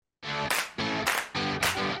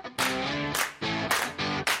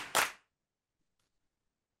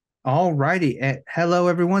All righty. Hello,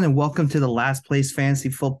 everyone, and welcome to the Last Place Fantasy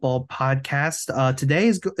Football podcast. Today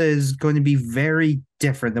is going to be very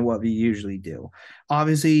different than what we usually do.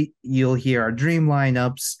 Obviously, you'll hear our dream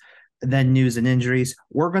lineups, then news and injuries.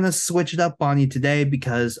 We're going to switch it up on you today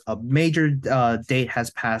because a major date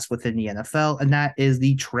has passed within the NFL, and that is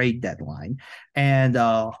the trade deadline. And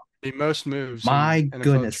The most moves my in NFL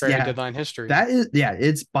goodness, trade yeah, deadline history. that is, yeah,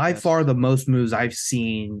 it's by far Yes. the most moves I've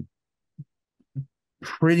seen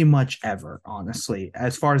pretty much ever, honestly,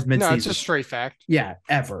 as far as No, it's a midseason. straight fact. Yeah,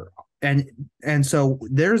 ever. And so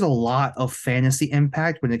there's a lot of fantasy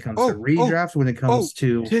impact when it comes to Oh, oh, redrafts, when it oh. comes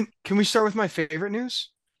to Can we start with my favorite news?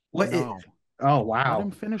 what it, No. oh Let him wow.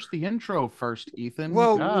 finish the intro first, Ethan.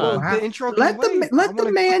 Well, God. the Wow. intro can Let wait. I the want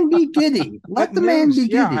to, man be giddy. but Let the man news. be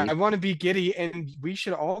Yeah, I giddy. want to be giddy, and we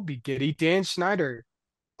should all be giddy. Dan Schneider,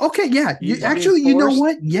 Okay, yeah. he's being Actually, you know forced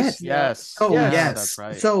what? to, Yes. Yes. Oh, Yeah, yes, that's yes.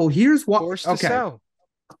 right. So here's what forced to okay. sell.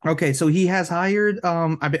 Okay, so he has hired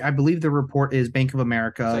I believe the report is Bank of It's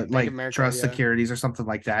America, like Bank of like America. Trust Yeah. Securities or something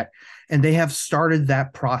like that, and they have started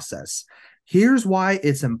that process. Here's why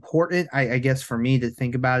it's important, I guess, for me to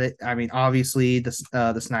think about it. I mean, obviously,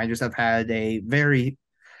 the Snyders have had a very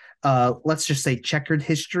let's just say checkered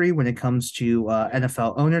history when it comes to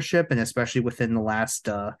NFL ownership, and especially within the last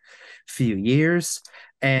few years.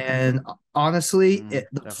 And honestly, the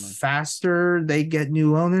Definitely. faster they get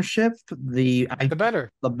new ownership, The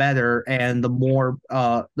better. the better, and the more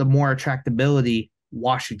attractability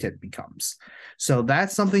Washington becomes. So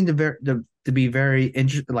that's something to be very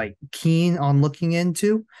like keen on looking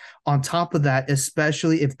into. On top of that,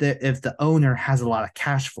 especially if the owner has a lot of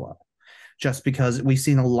cash flow, just because we've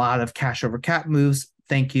seen a lot of cash over cap moves.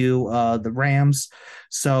 Thank you, the Rams.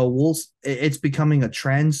 So it's becoming a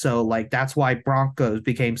trend. So like that's why Broncos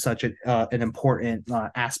became such an important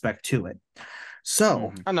aspect to it.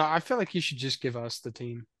 So, Mhm. I know. I feel like you should just give us the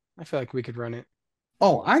team. I feel like we could run it.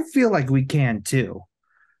 oh, I feel like we can too,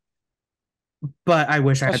 but I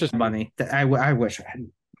wish I That's had just the me. money. I wish I had.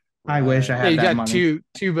 I wish I Yeah, had you Right. that got money.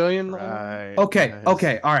 two billion. Right. Okay, Yes.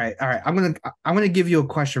 okay, all right. I'm gonna give you a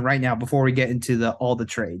question right now before we get into the all the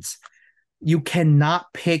trades. You cannot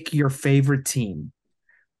pick your favorite team.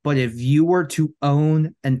 But if you were to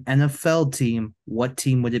own an NFL team, what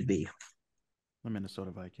team would it be? The Minnesota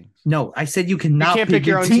Vikings. No, I said you You cannot can't pick pick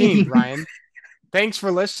your your own team, team. Ryan. Thanks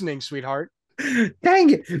for listening, sweetheart. Dang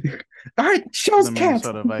it. All right, show's The cat.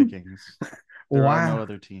 Minnesota Vikings. There are no Wow.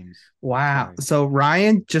 other teams. Wow. Sorry. So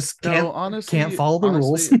Ryan just No, can't honestly, follow the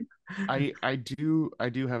rules. honestly, I do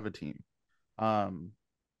have a team. Um,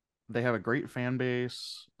 they have a great fan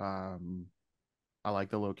base. I like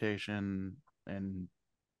the location and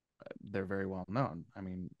they're very well known. I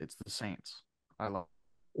mean, it's the Saints. I love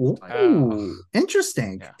Oh, Ooh,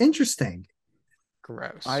 interesting. yeah. Interesting.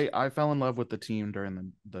 gross. I fell in love with the team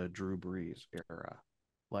during the Drew Brees era.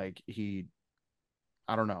 Like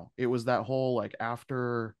I don't know. It was that whole like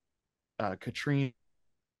after Katrina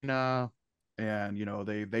and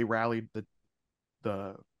they rallied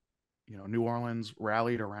the New Orleans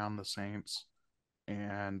rallied around the Saints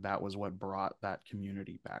and that was what brought that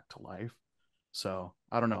community back to life. So,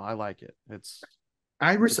 I don't know. I like it. It's a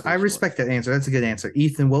I cool story. respect that answer. That's a good answer.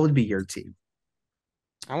 Ethan, what would be your team?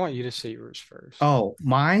 I want you to say yours first. Oh,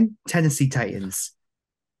 mine, Tennessee Titans.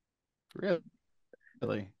 Really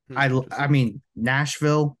I interesting. mean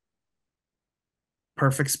Nashville,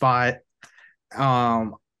 perfect spot.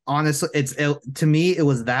 Um, honestly, to me it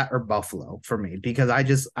was that or Buffalo for me because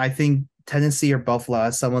I think Tennessee or Buffalo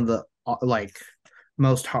has some of the like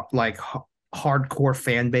most hardcore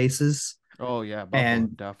fan bases, Oh yeah, Buffalo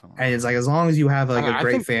and definitely. and it's like as long as you have I like don't a know. I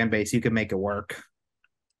great think, fan base, you can make it work.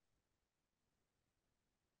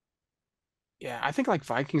 yeah, I think like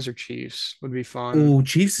Vikings or Chiefs would be fun. Oh,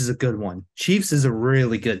 Chiefs is a good one. Chiefs is a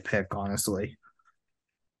really good pick, honestly.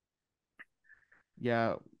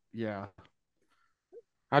 Yeah, yeah.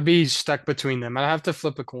 I'd be stuck between them. I'd have to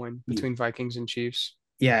flip a coin between Vikings and Chiefs.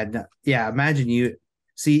 Yeah, no, yeah. Imagine you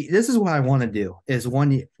see. This is what I want to do. Is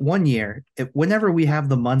one year, whenever we have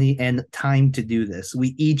the money and time to do this, we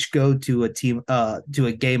each go to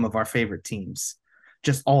a game of our favorite teams.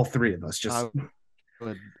 Just all three of us. Just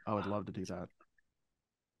I would love to do that.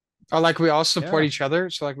 Oh, like we all support Yeah. each other.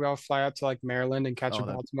 So like we all fly out to like Maryland and catch a Oh,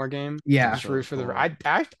 that'd Baltimore game and be yeah. just so root for the. cool. I'd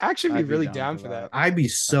actually be I'd be really down down for for that. that I'd be I'd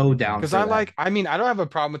so be down down because for for I that. that. like. I mean, I don't have a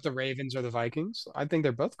problem with the Ravens or the Vikings. I think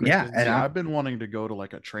they're both great Yeah, and teams. Yeah, I I've been wanting to go to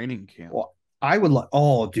like a training camp. well, I would like.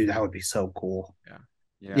 Oh, dude, that would be so cool. Yeah,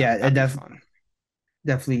 Yeah. Yeah, that'd be fun.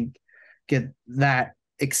 definitely get that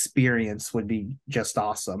experience would be just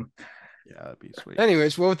awesome. Yeah, that'd be sweet.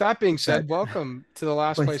 Anyways, well, with that being But said, welcome to the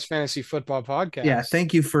Last but Place Fantasy Football yeah, Podcast.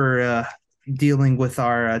 thank you for dealing with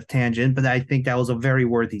our tangent, but I think that was a very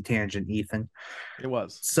worthy tangent, Ethan. It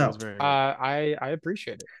was. So- it was very I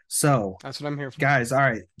appreciate it. So, That's what I'm here for. guys, all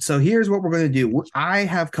right. So here's what we're going to do. I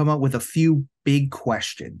have come up with a few big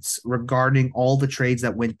questions regarding all the trades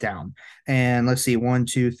that went down. And let's see, 1,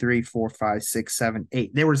 2, 3, 4, 5, 6, 7,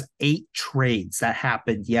 8. There was 8 trades that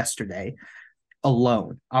happened yesterday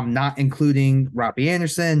alone. I'm not including Robbie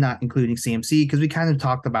Anderson, not including CMC, because we kind of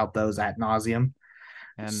talked about those ad nauseum.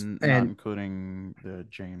 and not and- including the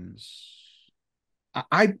James.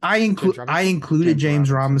 I James Robinson? included James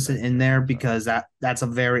Robinson James in there Robinson. because that's a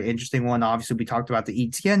very interesting one. Obviously, we talked about the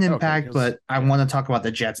ETN impact, 'cause- but I want to talk about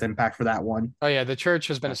the Jets impact for that one. Oh yeah, the church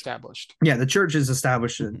has been Gotcha. established. Yeah, the church is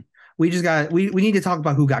established. Mhm. We just got we need to talk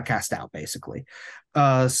about who got cast out, basically.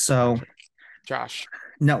 So Josh.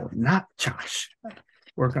 no, not Josh.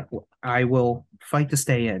 I will fight to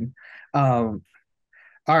stay in. All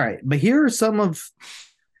right, but here are some of.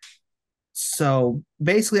 So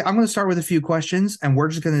basically, I'm going to start with a few questions, and we're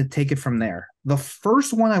just going to take it from there. The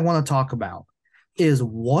first one I want to talk about is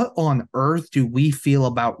what on earth do we feel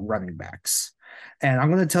about running backs? And I'm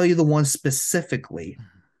going to tell you the one specifically.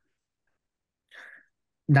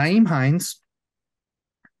 Naeem Hines,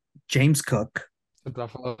 James Cook, The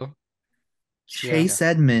Buffalo. Chase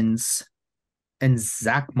Edmonds, and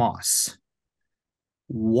Zach Moss.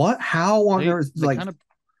 How on earth? They Like, kind of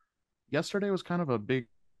yesterday was kind of a big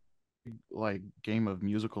like game of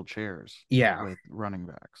musical chairs yeah. with running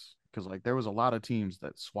backs because like there was a lot of teams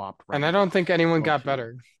that swapped And I running don't backs. think anyone got Okay.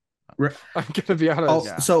 better. Re- I'm gonna be honest. Oh,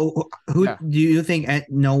 Yeah. so who Yeah. do you think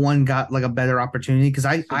no one got like a better opportunity? Because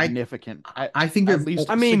I significant. I think at there's least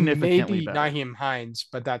I mean, significantly maybe better. Naheem Hines,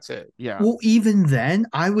 but that's it. Yeah. well, even then,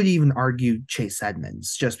 I would even argue Chase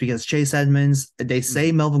Edmonds, just because Chase Edmonds, they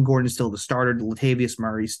say Melvin Gordon is still the starter, Latavius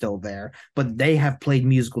Murray's still there, but they have played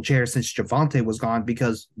musical chairs since Javonte was gone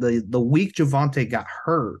because the week Javonte got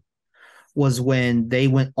hurt was when they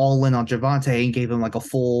went all in on Javonte and gave him like a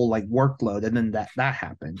full like workload, and then that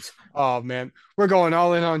happened. Oh man, we're going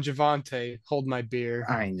all in on Javonte. Hold my beer.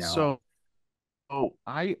 I know. So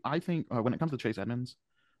I think when it comes to Chase Edmonds,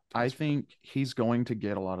 I think he's going to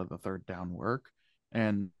get a lot of the third down work,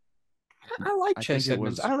 and I like I Chase think it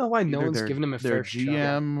Edmonds. was I don't know why no either one's giving him a their fair shot.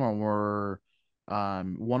 GM or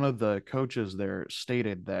one of the coaches there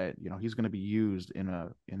stated that he's going to be used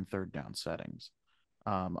in third down settings. Good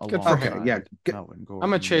for him. Alongside Yeah, good. Melvin I'm a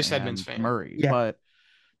Gordon Chase Edmonds and fan. Murray, Yeah.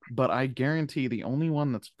 but I guarantee the only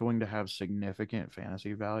one that's going to have significant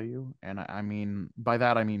fantasy value, and I mean by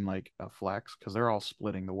that I mean like a flex because they're all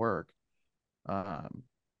splitting the work.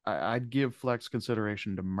 I'd give flex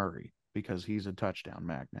consideration to Murray because he's a touchdown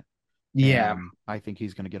magnet. Yeah. And I think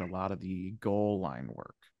he's going to get a lot of the goal line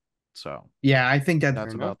work. So Yeah, I think that's Fair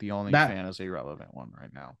about enough. the only That- fantasy relevant one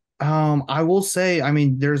right now. I will say, I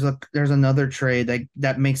mean, there's another trade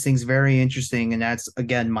that makes things very interesting, and that's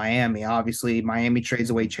again Miami. Obviously, Miami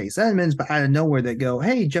trades away Chase Edmonds, but out of nowhere they go,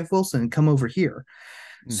 "Hey, Jeff Wilson, come over here."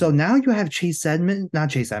 So now you have Jeff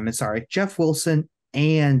Wilson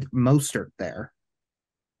and Mostert there,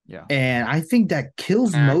 Yeah. and I think that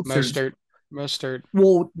kills Mostert. Mostert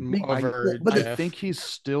Well, over but I Jeff. think he's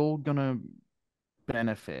still gonna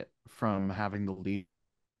benefit from having the lead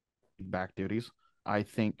back duties. I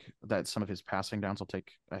think that some of his passing downs will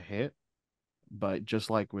take a hit, but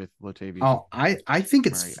just like with Latavius, I think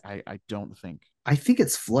Murray, I don't think. I think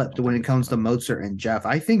it's flipped when it comes to Mozart and Jeff.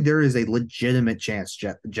 I think there is a legitimate chance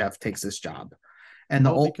Jeff takes this job, and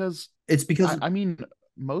because I mean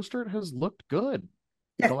Mostert has looked good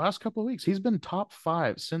the last couple of weeks. He's been top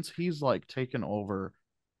 5 since he's like taken over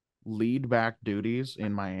lead back duties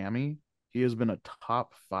in Miami. He has been a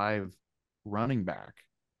top 5 running back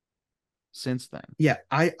since then. Yeah,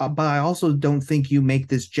 but I also don't think you make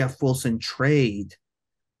this Jeff Wilson trade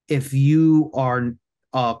if you are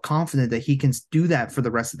confident that he can do that for the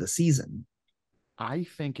rest of the season. I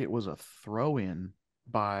think it was a throw-in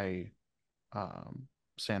by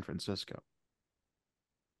San Francisco.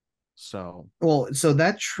 So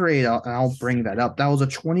that trade, I'll bring that up. That was a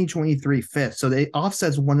 2023 fifth. So they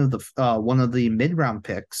offsets one of the mid-round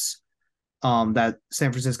picks that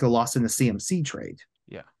San Francisco lost in the CMC trade.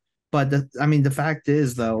 Yeah. But the fact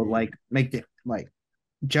is though,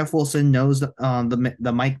 Jeff Wilson knows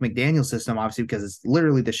the Mike McDaniel system, obviously, because it's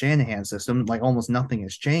literally the Shanahan system. Like almost nothing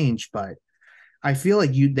has changed, but I feel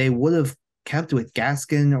like they would have kept with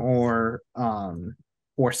Gaskin or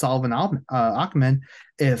Salvin Ahmed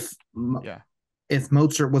if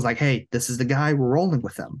Mozart was like, hey, this is the guy, we're rolling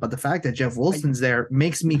with him. But the fact that Jeff Wilson's there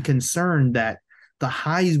makes me concerned that the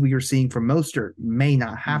highs we are seeing from Mostert may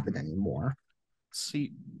not happen anymore.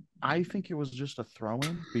 See, I think it was just a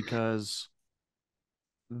throw-in because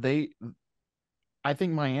they I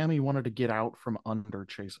think Miami wanted to get out from under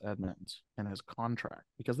Chase Edmonds and his contract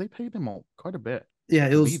because they paid him quite a bit Yeah,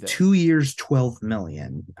 it to be was there. 2 years, 12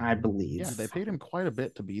 million, I believe. Yeah, they paid him quite a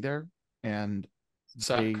bit to be there, and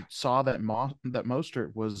Suck. they saw that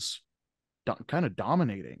Mostert was kind of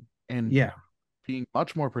dominating and Yeah, being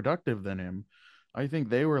much more productive than him. I think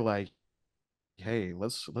they were like, "Hey,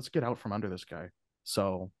 let's get out from under this guy."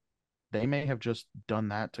 So they may have just done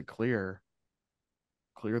that to clear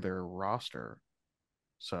their roster.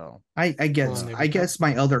 So I Well, guess there I we go. guess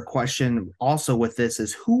my other question also with this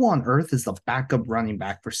is who on earth is the backup running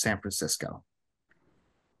back for San Francisco?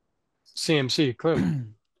 CMC, clearly.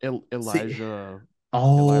 See, Elijah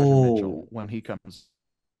oh Mitchell when he comes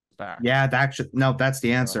back. yeah, no, that's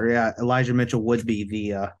the answer. So Yeah, Elijah Mitchell would be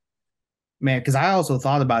the man, because I also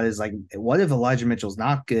thought about it is like, what if Elijah Mitchell's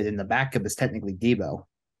not good and the backup is technically Debo?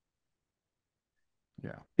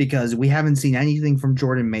 yeah. Because we haven't seen anything from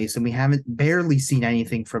Jordan Mason. We haven't barely seen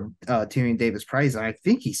anything from Tyrion Davis Price. And I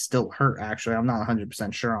think he's still hurt, actually. I'm not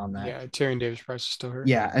 100% sure on that. Yeah, Tyrion Davis Price is still hurt.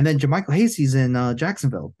 Yeah. And then Jermichael Hasty's in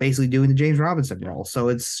Jacksonville, basically doing the James Robinson Yeah. role. So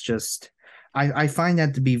it's just, I find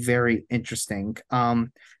that to be very interesting.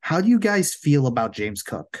 How do you guys feel about James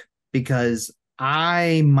Cook? Because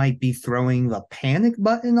I might be throwing the panic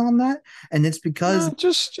button on that. And it's because, No,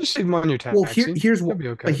 just leave him on your well, taxi. here's He'll what, be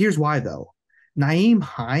but okay. here's why though. Naeem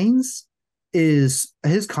Hines is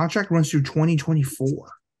his contract runs through 2024.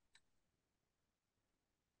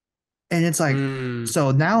 And it's like,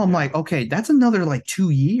 so now I'm Yeah. like, okay, that's another like 2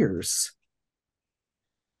 years.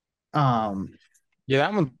 Yeah,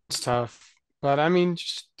 that one's tough. But I mean,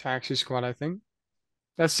 just taxi squad, I think.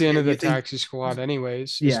 That's the end of you the think, taxi squad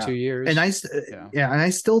anyways, is yeah. 2 years. And Yeah. yeah, and I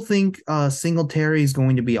still think Singletary is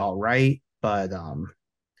going to be all right, but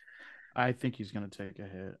I think he's gonna take a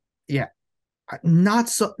hit. yeah, not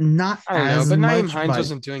I don't know, as but Naeem much, Hines but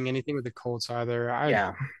wasn't doing anything with the Colts either.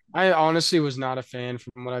 yeah. I honestly was not a fan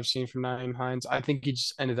from what I've seen from Naeem Hines. I think he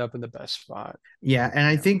just ended up in the best spot. Yeah, and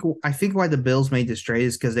I think why the Bills made this trade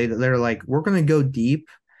is because they're like, we're gonna go deep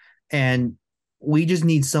and we just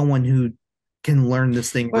need someone who can learn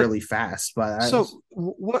this thing But really fast. But so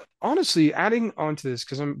what honestly, adding on to this,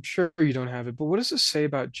 because I'm sure you don't have it, but what does this say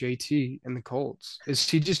about JT and the Colts? Is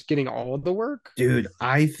he just getting all of the work? dude,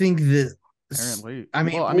 I think that Apparently. I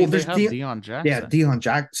mean, Well, they there's have Deion Jackson. Deion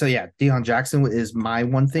Jackson. So yeah, Deion Jackson is my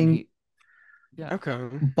one And thing. yeah. Okay.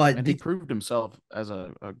 But And he proved himself as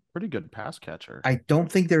a pretty good pass catcher. I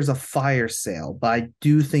don't think there's a fire sale, but I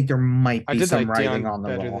do think there might I be did some like writing Deion on the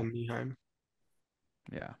better wall. than Nieheim.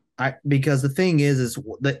 Yeah. Because the thing is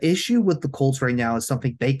the issue with the Colts right now is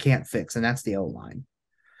something they can't fix, and that's the O line.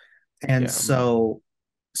 And Yeah. so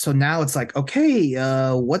now it's like, okay,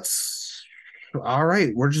 what's all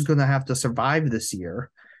right? We're just gonna have to survive this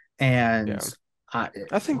year, and Yeah.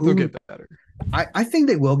 I think they'll get better. I think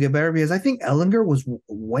they will get better because I think Ellinger was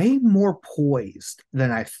way more poised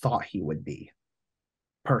than I thought he would be,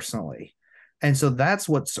 personally, and so that's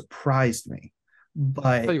what surprised me. Tell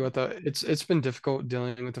But you what though, it's been difficult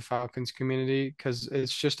dealing with the Falcons community because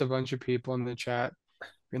it's just a bunch of people in the chat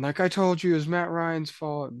being like, "I told you, it was Matt Ryan's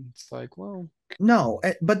fault." And it's like, well, no,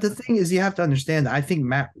 but the thing is, you have to understand. I think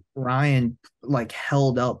Matt Ryan like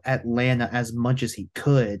held up Atlanta as much as he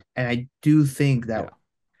could, and I do think that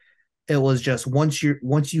it was just once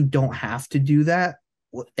you don't have to do that,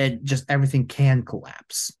 it just everything can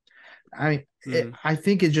collapse. I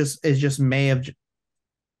think it just may have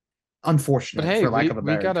unfortunate, but hey, for lack of a we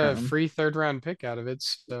better got a term. free third round pick out of it.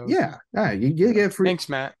 So Yeah, you get free. Thanks,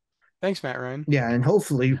 Matt. Thanks, Matt Ryan. Yeah, and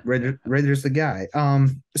hopefully Ritter's the guy.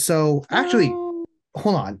 So actually,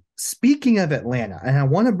 hold on. Speaking of Atlanta, and I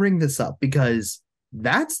want to bring this up because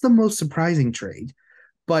that's the most surprising trade,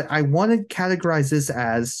 but I want to categorize this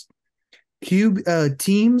as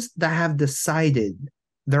teams that have decided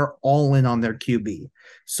they're all in on their QB.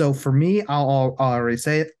 So for me, I'll already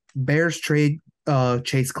say it. Bears trade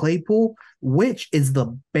Chase Claypool, which is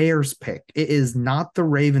the Bears pick. It is not the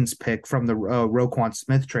Ravens pick from the Roquan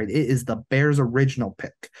Smith trade. It is the Bears original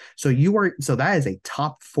pick. So that is a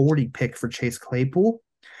top 40 pick for Chase Claypool.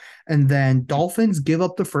 And then Dolphins give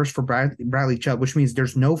up the first for Bradley Chubb, which means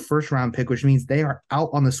there's no first round pick, which means they are out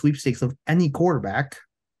on the sweepstakes of any quarterback,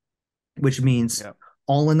 which means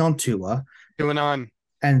all in on Tua. Going on.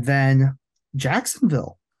 And then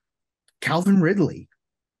Jacksonville, Calvin Ridley.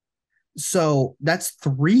 So that's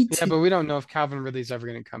three. Yeah, but we don't know if Calvin Ridley's ever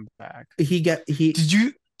going to come back. Did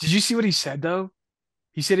you see what he said though?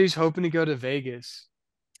 He said he was hoping to go to Vegas.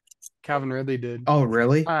 Calvin Ridley did. Oh,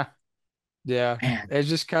 really? Yeah. Man, It's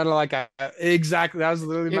just kind of like exactly that was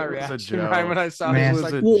literally my It was a reaction right when joke. I saw it. It It's man. just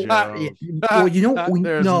was like, a Well, ah, yeah, joke. well, ah, ah.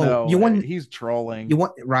 There's no, no you way. want He's trolling.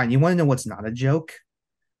 Ryan, you want to know what's not a joke?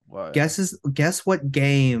 What? Guess what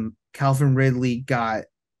game Calvin Ridley got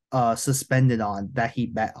suspended on that he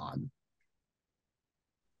bet on.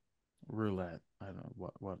 Roulette. I don't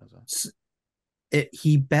know. What is that?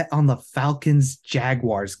 He bet on the Falcons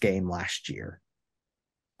Jaguars game last year.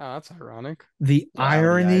 Oh, that's ironic. The Wow, the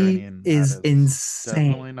irony irony in that is is insane.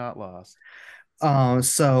 definitely not lost.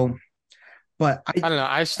 So, but I don't know.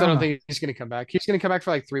 I I still don't don't know. think he's gonna come back. He's gonna come back for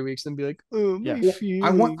like 3 weeks and be like, "Oh, Yeah. my Well, I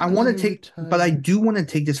feelings. want to I'm take, but I tired. do want to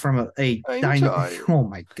take this from a I'm dynamic. tired. Oh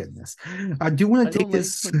my goodness, I do want I to take don't like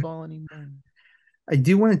this. football anymore. I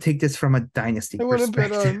do want to take this from a dynasty I want to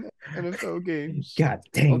bet perspective. on NFL games." God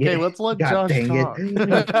dang Okay, it! let's let God Josh dang talk.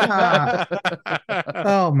 it!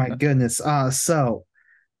 Oh my goodness. So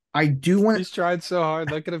I do want, He's tried so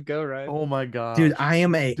hard. Look at him go, right? Oh my dude. gosh. Dude,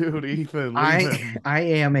 Ethan, leave him. I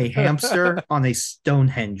am a hamster on a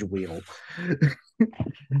Stonehenge wheel.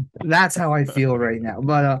 That's how I feel right now.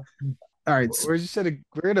 But all right. We're just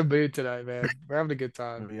we're in a mood tonight, man. We're having a good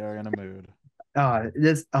time. We are in a mood.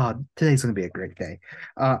 This today's gonna be a great day.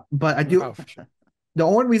 But I do, Oh, for sure. the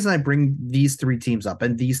only reason I bring these three teams up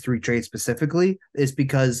and these three trades specifically is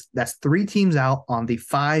because that's three teams out on the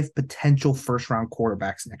five potential first round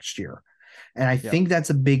quarterbacks next year. And I think that's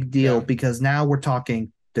a big deal Yeah. because now we're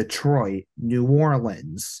talking Detroit, New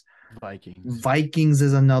Orleans, Vikings. Vikings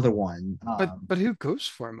is another one. But who goes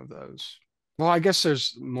for him of those? Well, I guess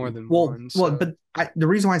there's more than one. So. But the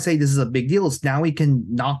reason why I say this is a big deal is now we can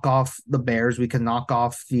knock off the Bears, we can knock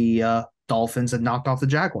off the Dolphins, and knock off the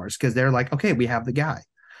Jaguars because they're like, okay, we have the guy.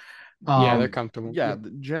 Yeah, they're comfortable. Yeah,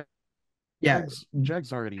 the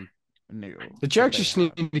Jags already knew. The Jags just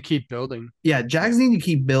need to keep building. Yeah, Jags need to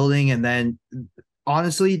keep building, and then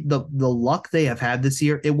honestly, the luck they have had this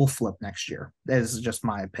year, it will flip next year. This is just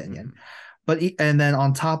my opinion. But and then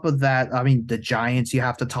on top of that, I mean, the Giants you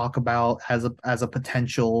have to talk about as a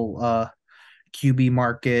potential QB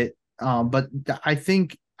market. But I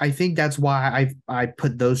think that's why I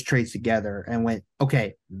put those trades together and went,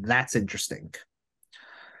 okay, that's interesting.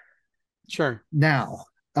 Sure. Now,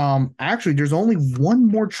 actually, there's only one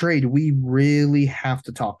more trade we really have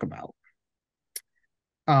to talk about.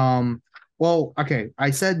 Well, okay, I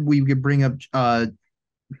said we could bring up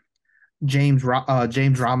James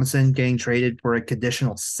Robinson getting traded for a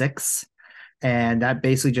conditional 6, and that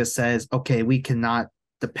basically just says, okay, we cannot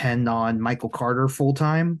depend on Michael Carter full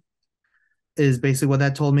time. Is basically what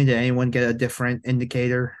that told me. Did anyone get a different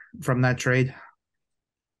indicator from that trade?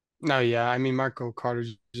 No, yeah. I mean, Marco Carter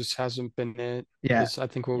just hasn't been it. Yeah, I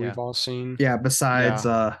think what we've all seen. yeah. Besides,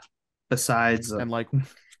 and like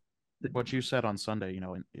what you said on Sunday,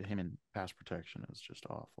 him in pass protection is just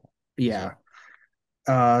awful. Yeah.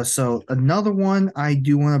 So another one I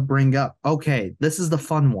do want to bring up. Okay, this is the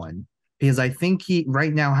fun one because I think he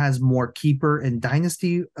right now has more keeper and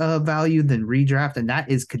dynasty value than redraft, and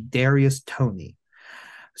that is Kadarius Toney.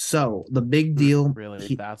 So the big deal.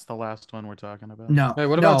 Really, that's the last one we're talking about. No. Hey,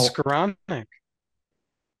 what about Skoranek?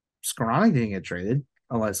 Skoranek didn't get traded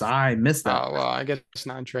unless I missed that. Oh well, I guess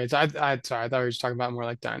not trades. Sorry, I thought we were talking about more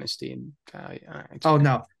like dynasty and value. Oh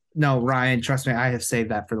no, Ryan, trust me, I have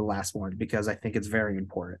saved that for the last one because I think it's very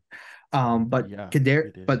important. But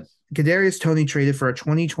Kadarius Toney traded for a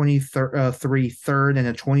 2023 third and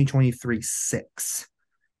a 2023 6.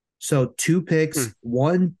 So 2 picks,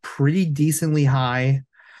 one pretty decently high.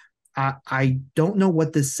 I don't know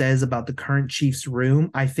what this says about the current Chiefs room.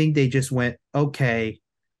 I think they just went, okay,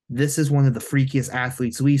 this is one of the freakiest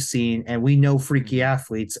athletes we've seen, and we know freaky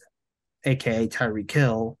athletes, aka Tyreek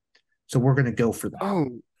Hill. So we're gonna go for that. Oh,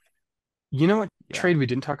 you know what trade we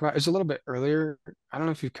didn't talk about? It was a little bit earlier. I don't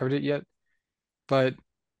know if you've covered it yet, but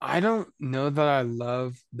I don't know that I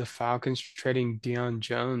love the Falcons trading Deion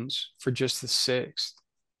Jones for just the 6th.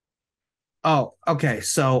 Oh, okay.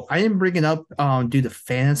 So I didn't bring it up due to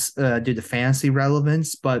fantasy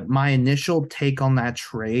relevance, but my initial take on that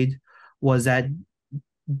trade was that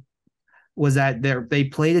they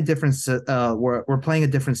played a different we're playing a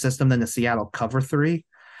different system than the Seattle cover 3,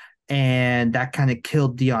 and that kind of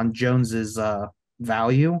killed Deion Jones's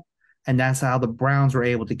value, and that's how the Browns were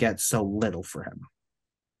able to get so little for him.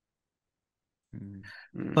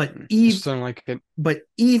 But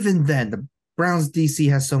even then, the Browns DC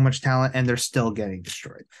has so much talent, and they're still getting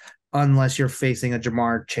destroyed, unless you're facing a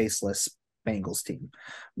Jamar Chaseless Bengals team.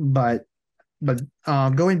 But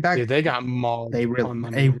going back, they got mauled. They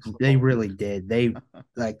really did. They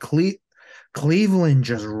like Cleveland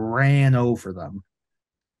just ran over them,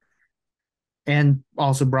 and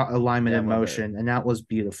also brought alignment in motion, and that was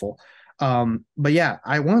beautiful. But yeah,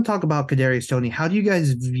 I want to talk about Kadarius Toney. How do you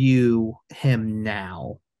guys view him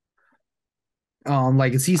now?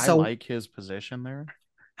 Like is he I so like his position there.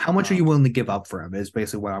 how much are you Um, willing to give up for him is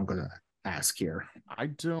basically what I'm gonna ask here. I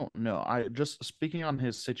don't know. I just speaking on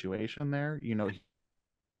his situation there,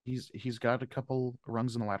 he's got a couple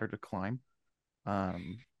rungs in the ladder to climb.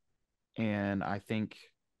 Um, and I think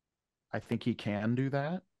he can do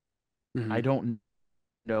that. I Mhm. don't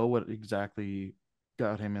know what exactly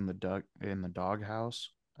got him in the doghouse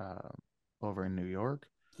over in New York.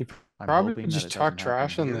 He I'm probably hoping that just it doesn't talked happen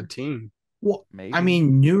trash on the here, team. Well, I maybe.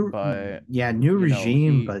 mean, But new you know,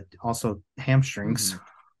 regime, he but also hamstrings. mhm.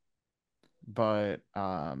 But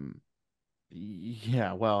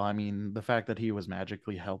yeah, well, I mean, the fact that he was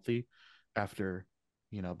magically healthy after,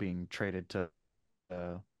 being traded to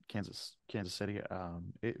uh Kansas City,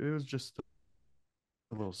 it was just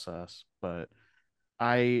a little sus, but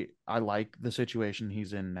I like the situation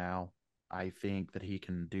he's in now. I think that he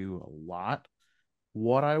can do a lot.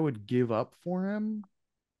 What I would give up for him,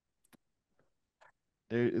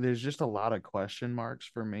 there's just a lot of question marks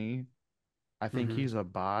for me. I think Mhm. he's a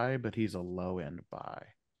buy, but he's a low end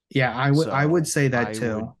buy. Yeah, I would So say that I would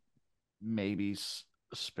too. maybe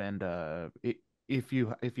spend if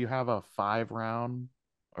you have a 5 round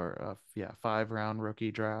or yeah, 5 round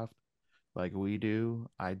rookie draft like we do,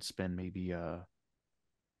 I'd spend maybe a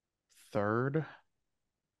third,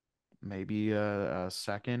 maybe a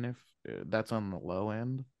second if that's on the low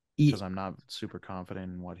end, because I'm not super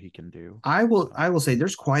confident in what he can do. I will So I will say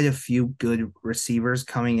there's quite a few good receivers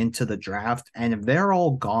coming into the draft, and if they're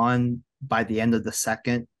all gone by the end of the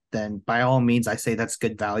second, then by all means I say that's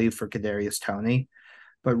good value for Kadarius Toney.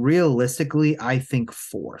 But realistically, I think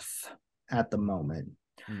fourth at the moment,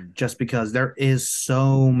 mm, just because there is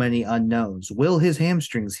so many unknowns. Will his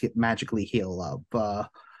hamstrings magically heal up?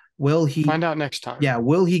 Will he Find out next time. yeah,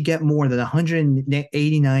 will he get more than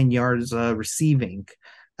 189 yards receiving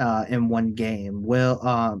in one game?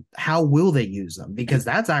 How will they use him? Because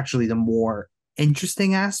that's actually the more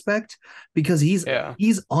interesting aspect because Yeah.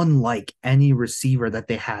 he's unlike any receiver that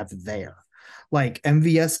they have there. Like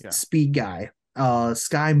MVS yeah, speed guy,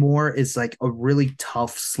 Sky Moore is like a really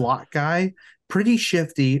tough slot guy, pretty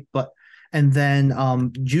shifty, but and then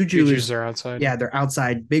Juju Juju's is there outside. yeah, their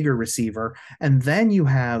outside bigger receiver. And then you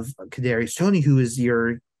have Kadarius Toney, who is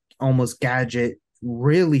your almost gadget,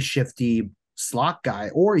 really shifty slot guy,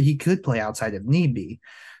 or he could play outside if need be.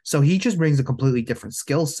 So he just brings a completely different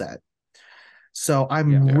skill set. So yeah,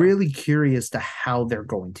 I'm Yeah. really curious to how they're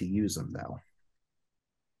going to use him, though.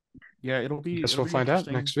 yeah. It'll be Guess it'll we'll be find out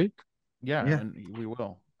interesting. next week. Yeah, Yeah, and we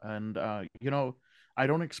will. And I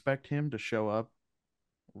don't expect him to show up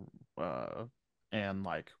uh and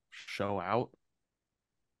like show out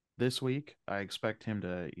this week. I expect him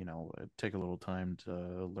to, take a little time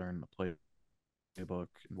to learn the playbook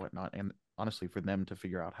and whatnot, and honestly, for them to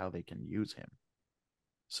figure out how they can use him.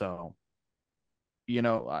 So,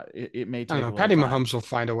 it may I don't take know. a little Patty time, Mahomes will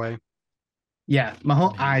find a way. yeah.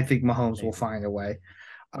 I think Mahomes will Maybe, find a way.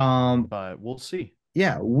 Um, but we'll see.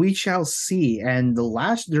 yeah, we shall see. And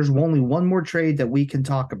there's only one more trade that we can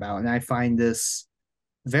talk about, and I find this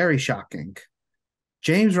very shocking.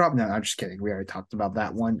 James Rob. No, I'm just kidding. We already talked about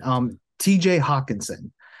that one. TJ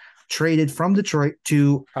Hawkinson traded from Detroit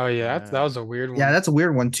to Oh yeah, that Yeah, was a weird yeah, one. that's a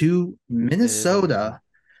weird one to it is a weird one. Minnesota.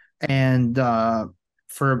 And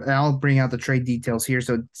I'll bring out the trade details here.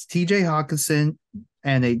 So it's TJ Hawkinson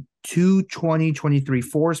and a two 2023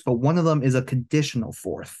 fourths, but one of them is a conditional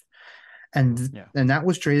fourth. And Yeah. and that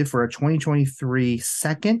was traded for a 2023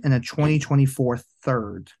 second and a 2024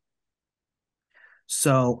 third.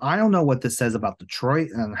 So I don't know what this says about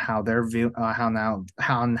Detroit and how they're view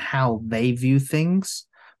how they view things,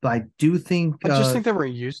 but I do think I just think they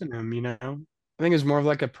weren't using him, you know? I think it's more of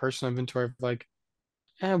like a personal inventory of like,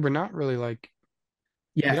 we're not really like,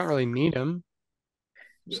 we yeah, don't really need him.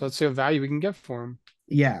 So let's see what value we can get for him.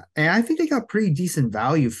 yeah, and I think they got pretty decent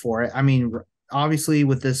value for it. I mean, obviously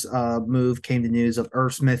with this move came the news of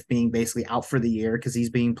Irv Smith being basically out for the year because he's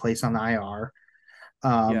being placed on IR.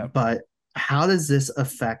 Yeah. But how does this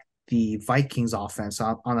affect the Vikings offense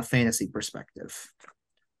on a fantasy perspective?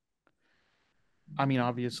 I mean,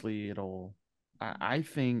 obviously, I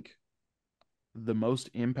think the most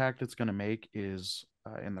impact it's going to make is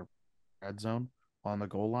in the red zone on the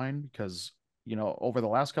goal line because, over the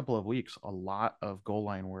last couple of weeks, a lot of goal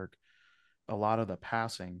line work, a lot of the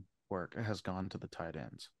passing work has gone to the tight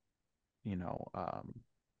ends. You know,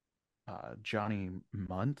 Johnny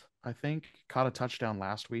Munt, I think, caught a touchdown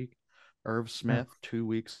last week. Irv Hmm. Smith, 2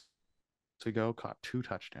 weeks ago, caught 2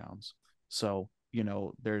 touchdowns. So,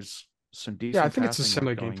 there's some Yeah, I decent think it's a passing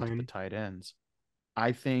work similar game going to the plan. tight ends.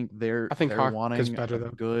 I think I think they're Hawk is wanting better a though.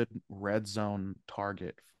 good red zone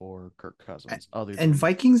target for Kirk Cousins, other And than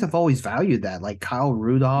Vikings have always valued that, like Kyle yeah,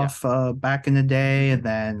 Rudolph back in the day, and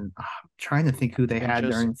then I'm trying to think who they and had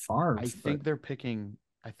just during Favre, I but think they're picking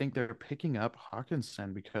I think they're picking up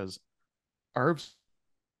Hawkinson because Irv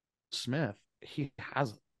Smith, he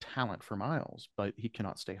has talent for miles, but he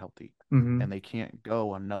cannot stay healthy, mhm. and they can't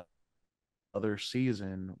go another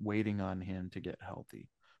season waiting on him to get healthy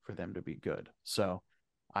for them to be good. So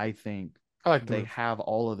I think I like the they move. have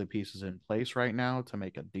all of the pieces in place right now to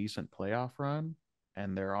make a decent playoff run,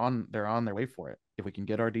 and they're on their way for it if we can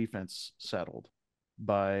get our defense settled.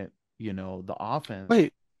 But the offense,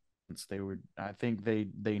 Wait, I think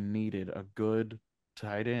they needed a good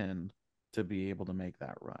tight end to be able to make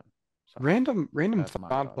that run. So random that's my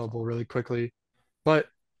thought thoughts on bubble it. really quickly. But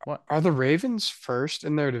What? are the Ravens first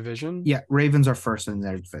in their division? Yeah, Ravens are first in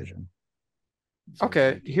their division. So the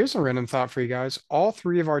Okay, here's Vikings. a random thought for you guys. All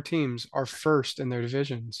three of our teams are first in their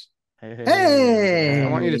divisions. Hey, look at I Hey,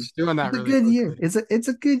 want that. you to stew on that it's a really good year. quickly. It's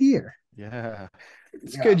a good year. Yeah.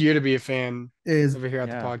 It's a Yeah, good year to be a fan it is. over here at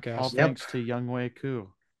the Yeah. All podcast. Yep. thanks to Youngwei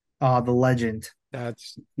Koo. The legend,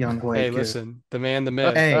 That's Young hey, Wei. listen, the man, the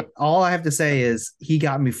myth, Hey, all I have to say is he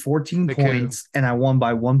got me 14 the coup. points and I won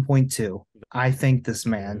by 1.2. I thank this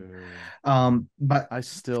man. Koo. But I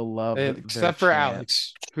still love their Except for chant.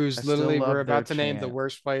 Alex, I who's still literally we're love their about to name the chant.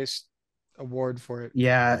 worst place award for it.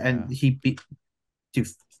 yeah, Yeah. and he beat dude,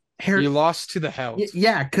 You Har- lost to the Helt.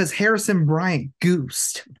 yeah, because Harrison Bryant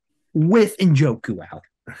goosed with Njoku out.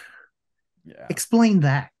 Yeah. Explain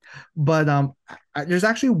that. But there's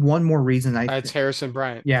actually one more reason It's Harrison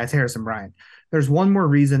Bryant. yeah, it's Harrison Bryant. There's one more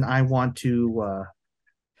reason I want to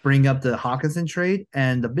bring up the Hawkinson trade,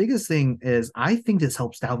 and the biggest thing is I think this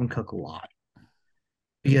helps Dalvin Cook a lot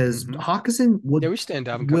because Mhm. Hawkinson Yeah, we stand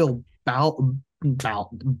Dalvin Cook. will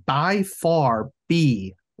by far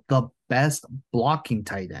be the best blocking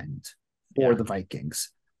tight end for Yeah. the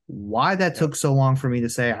Vikings. Why that took so long for me to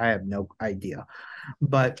say, I have no idea.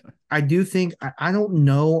 But I do think I don't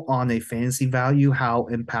know on a fantasy value how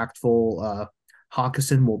impactful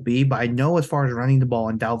Hawkinson will be, but I know as far as running the ball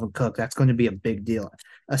and Dalvin Cook, that's going to be a big deal,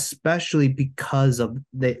 especially because of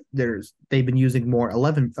they've been using more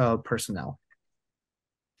 11 personnel.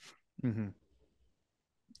 Mm-hmm.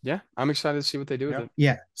 Yeah, I'm excited to see what they do with Yeah. it.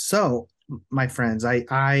 Yeah. So, my friends,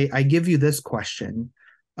 I give you this question.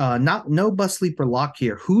 Not no bus sleeper lock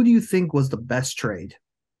here. Who do you think was the best trade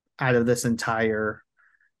out of this entire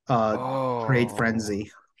trade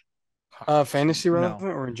frenzy? Fantasy No.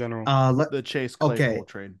 relevant or in general? The Chase Claypool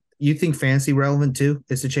trade. You think fantasy relevant too?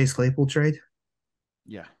 Is the Chase Claypool trade?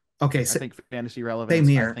 Yeah. Okay, I so think fantasy same relevance.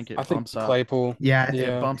 here. I think it I think bumps up. Claypool. Yeah, It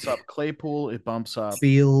Yeah. bumps up Claypool. It bumps up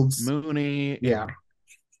Fields. Mooney. Yeah. It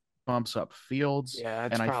bumps up Fields. Yeah,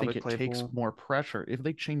 it's and I probably think it takes Claypool. more pressure if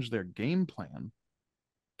they change their game plan.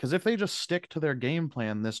 Because if they just stick to their game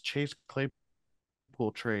plan, this Chase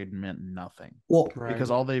Claypool trade meant nothing. Well, Right.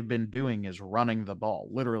 Because all they've been doing is running the ball.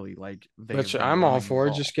 Literally, like Which I'm all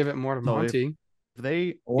for. Just give it more to So Monty.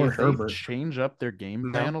 if or they Herbert. change up their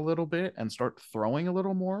game No. plan a little bit and start throwing a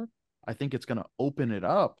little more, I think it's going to open it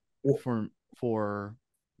up Well- for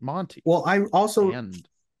Monty. Well,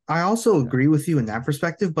 I also agree with you in that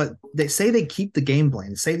perspective, but they say they keep the game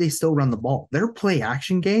plan, say they still run the ball. Their play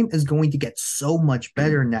action game is going to get so much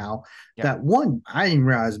better now that one, I didn't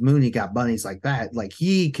realize Mooney got bunnies like that. Like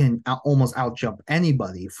he can almost out jump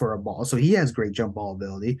anybody for a ball. So he has great jump ball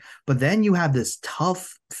ability. But then you have this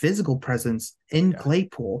tough physical presence in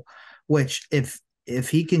Claypool, which if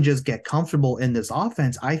he can just get comfortable in this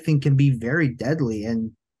offense, I think can be very deadly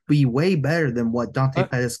and be way better than what Dante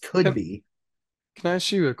Pettis could be. Can I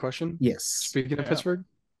ask you a question? Yes. Speaking of Pittsburgh,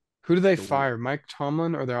 who do they fire? Mike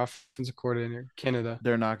Tomlin or their offensive coordinator? Canada.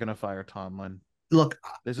 They're not going to fire Tomlin. Look,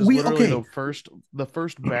 this is literally the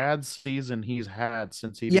first bad season he's had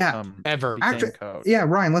since he became coach. Yeah,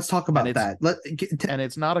 Ryan, let's talk about that. And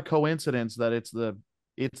it's not a coincidence that it's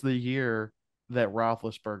the year that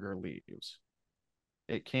Roethlisberger leaves.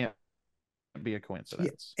 It can't be a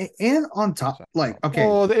coincidence. Yeah. And on top,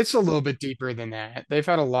 it's a little bit deeper than that. They've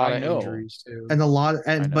had a lot of injuries too,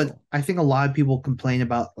 and but I think a lot of people complain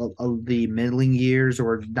about the middling years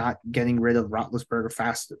or not getting rid of Roethlisberger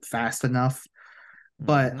fast enough.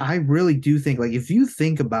 But I really do think, like, if you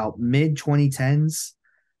think about mid 2010s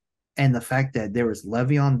and the fact that there was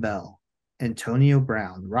Le'Veon Bell, Antonio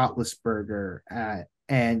Brown, Roethlisberger,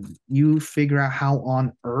 and you figure out how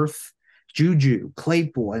on earth Juju,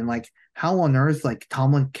 Claypool, and like how on earth like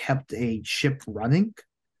Tomlin kept a ship running.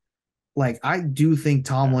 Like I do think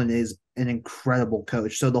Tomlin is an incredible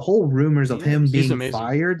coach. So the whole rumors of him being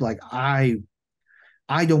fired, like I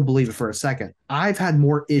I don't believe it for a second. I've had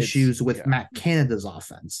more It's issues with yeah. Matt Canada's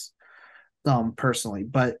offense, personally,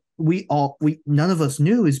 but we none of us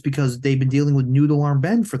knew is because they've been dealing with Noodle Arm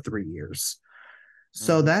Ben for 3 years.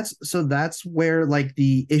 So Mhm. that's where like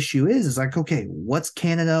the issue is like, okay, what's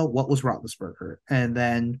Canada? What was Roethlisberger? And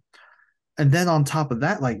then on top of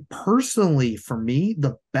that, like personally for me,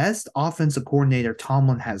 the best offensive coordinator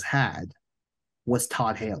Tomlin has had was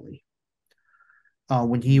Todd Haley.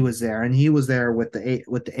 When he Mm. was there, and he was there with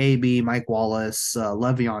the AB, Mike Wallace,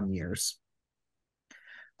 Le'Veon years.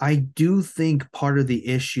 I do think part of the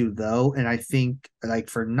issue, though, and I think like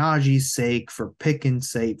for Najee's sake, for Pickett's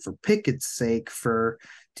sake, for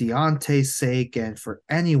Deontay's sake, and for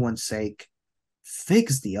anyone's sake,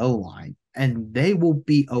 fix the O line, and they will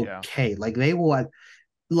be Yeah. okay. Like they will have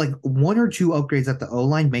like one or two upgrades at the O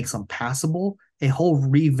line makes them passable. A whole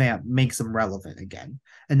revamp makes them relevant again,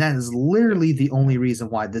 and that is Yeah. literally the only reason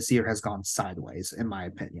why this year has gone sideways, in my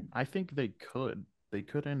opinion. I think they could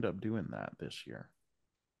end up doing that this year.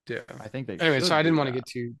 Yeah. I think they Anyway, so I should didn't do want to that. get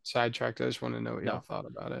too sidetracked. I just want to know what y'all No, thought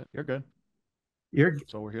about it. you're good. You're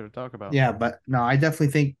So we're here to talk about. Yeah, but no, I definitely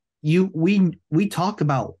think we talked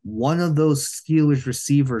about one of those Steelers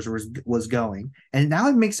receivers was going, and now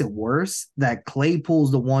it makes it worse that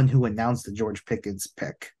Claypool's the one who announced the George Pickens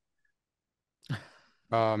pick,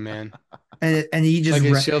 Oh man. and he Like just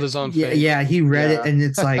he sealed his own yeah, fate. yeah, he read it, Yeah. and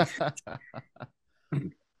it's like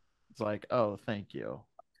It's like, oh, thank you.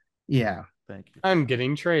 yeah, Thank you. I'm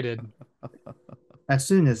getting traded. as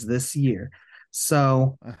soon as this year.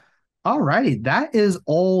 So all righty, that is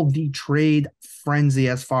all the trade frenzy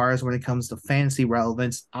as far as when it comes to fantasy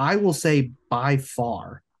relevance. I will say by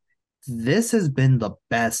far, this has been the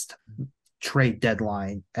best trade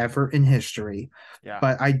deadline ever in history. Yeah.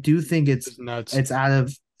 But I do think It's nuts.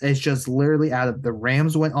 it's just literally out of the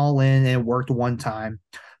Rams went all in and it worked one time.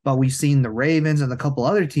 But we've seen the Ravens and a couple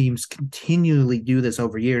other teams continually do this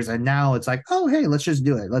over years. And now it's like, oh hey, let's just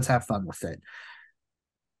do it. Let's have fun with it.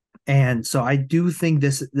 And so I do think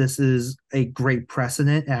this is a great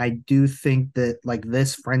precedent. And I do think that like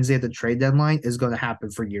this frenzy at the trade deadline is going to happen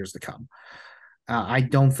for years to come. I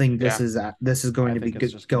don't think Yeah. this is going I to be think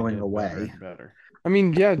it's good, just going to going get better away. and better. I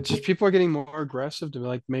mean, yeah, just people are getting more aggressive to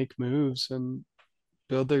like make moves and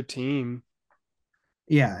build their team.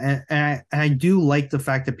 Yeah, and I do like the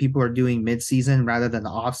fact that people are doing mid-season rather than the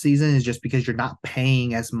off-season is just because you're not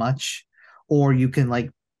paying as much, or you can like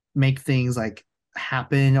make things like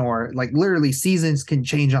happen, or like literally seasons can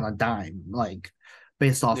change on a dime, like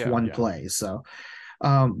based off Yeah. one Yeah. play. So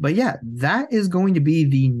but yeah, that is going to be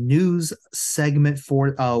the news segment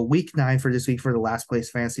for week 9 for this week for the Last Place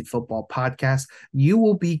Fantasy Football podcast. You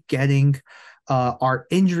will be getting our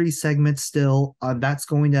injury segment still. That's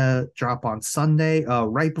going to drop on Sunday,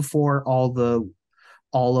 right before all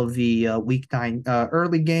of the week 9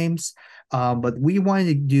 early games. But we wanted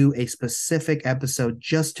to do a specific episode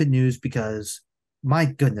just to news because my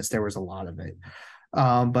goodness, there was a lot of it.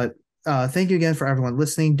 But thank you again for everyone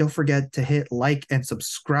listening. Don't forget to hit like and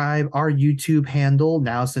subscribe. Our YouTube handle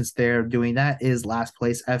now, since they're doing that, is Last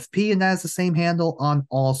Place FP, and that is the same handle on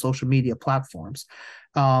all social media platforms.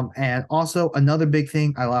 And also another big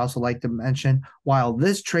thing I also like to mention: while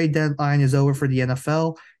this trade deadline is over for the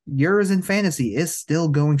NFL, yours in fantasy is still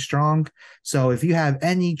going strong. So if you have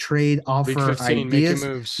any trade Week offer 15, making ideas,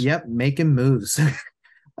 moves. yep, making moves.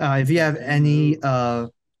 If you have Making any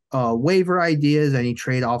moves. waiver ideas, any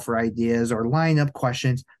trade offer ideas, or lineup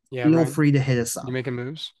questions, Yeah, feel right. free to hit us You up. making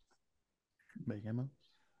moves? Making moves.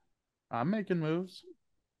 I'm making moves.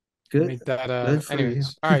 Good, Make that good for you.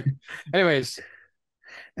 anyways. All right. Anyways,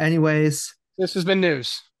 Anyways, this has been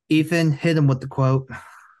news. Ethan, hit him with the quote.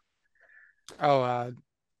 Oh,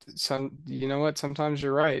 you know what? Sometimes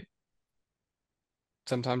you're right.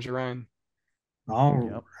 Sometimes you're right. All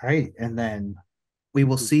Yep. right, and then we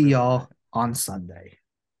will Who's see really y'all right? on Sunday.